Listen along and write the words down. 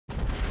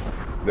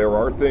There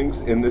are things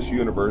in this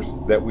universe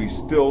that we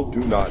still do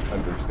not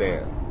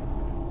understand.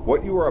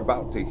 What you are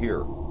about to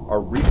hear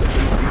are recently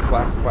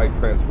declassified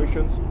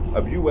transmissions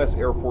of U.S.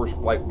 Air Force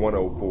Flight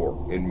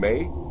 104 in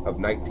May of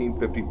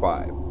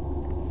 1955.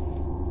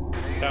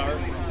 Tower,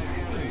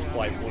 this is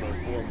Flight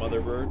 104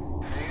 Motherbird.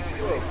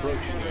 We're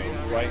approaching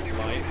a bright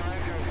light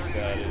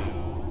that is...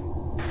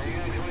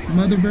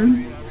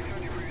 Motherbird,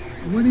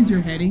 what is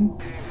your heading?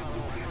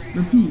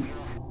 Repeat.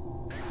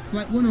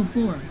 Flight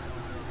 104.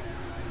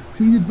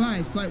 Please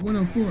advise, Flight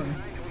 104.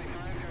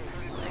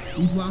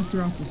 We've lost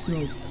her off the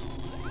scope.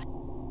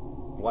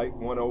 Flight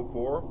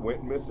 104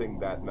 went missing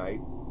that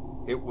night.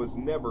 It was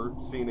never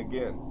seen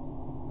again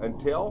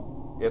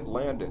until it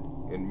landed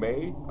in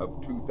May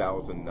of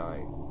 2009.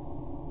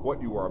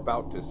 What you are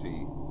about to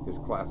see is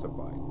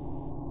classified.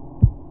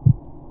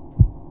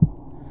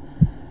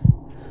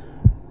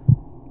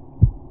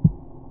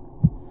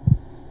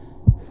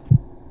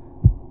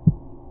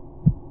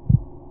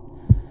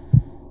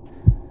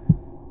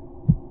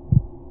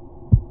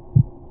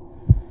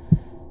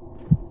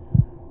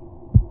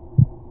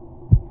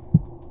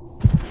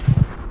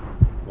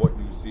 What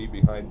you see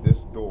behind this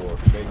door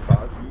may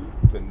cause you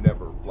to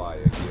never fly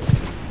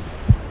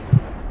again.